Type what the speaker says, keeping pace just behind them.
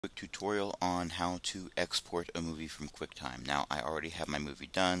Quick tutorial on how to export a movie from QuickTime. Now, I already have my movie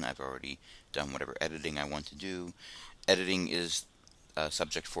done. I've already done whatever editing I want to do. Editing is a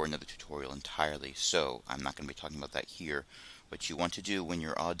subject for another tutorial entirely, so I'm not going to be talking about that here. What you want to do when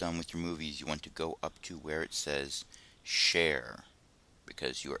you're all done with your movies, you want to go up to where it says Share,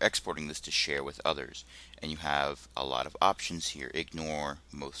 because you are exporting this to share with others, and you have a lot of options here. Ignore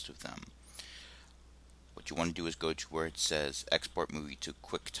most of them. What you want to do is go to where it says Export Movie to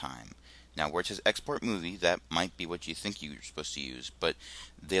QuickTime. Now, where it says Export Movie, that might be what you think you're supposed to use, but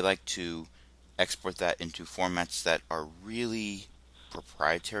they like to export that into formats that are really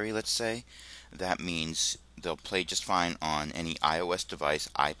proprietary, let's say. That means they'll play just fine on any iOS device,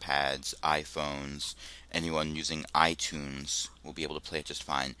 iPads, iPhones. Anyone using iTunes will be able to play it just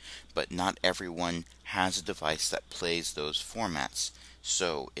fine, but not everyone has a device that plays those formats.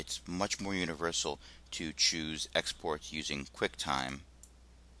 So it's much more universal to choose export using QuickTime,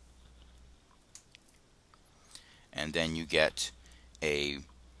 and then you get a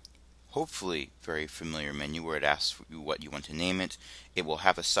hopefully very familiar menu where it asks you what you want to name it. It will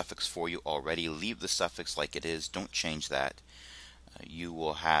have a suffix for you already. Leave the suffix like it is, don't change that. You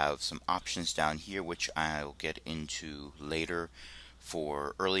will have some options down here which I'll get into later.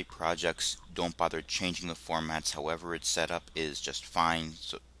 For early projects, don't bother changing the formats. However it's set up is just fine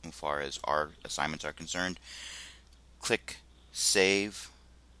so far as our assignments are concerned. Click Save,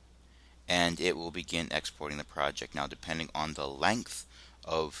 and it will begin exporting the project. Now, depending on the length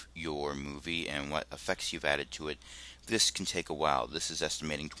of your movie and what effects you've added to it, this can take a while. This is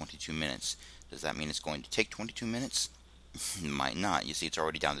estimating 22 minutes. Does that mean it's going to take 22 minutes? It might not. You see, it's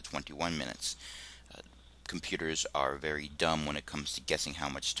already down to 21 minutes. Computers are very dumb when it comes to guessing how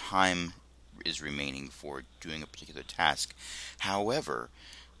much time is remaining for doing a particular task. However,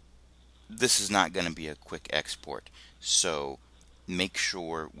 this is not going to be a quick export, so make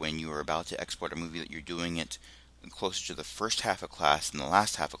sure when you are about to export a movie that you're doing it closer to the first half of class than the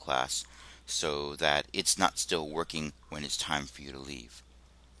last half of class, so that it's not still working when it's time for you to leave.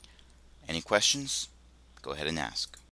 Any questions? Go ahead and ask.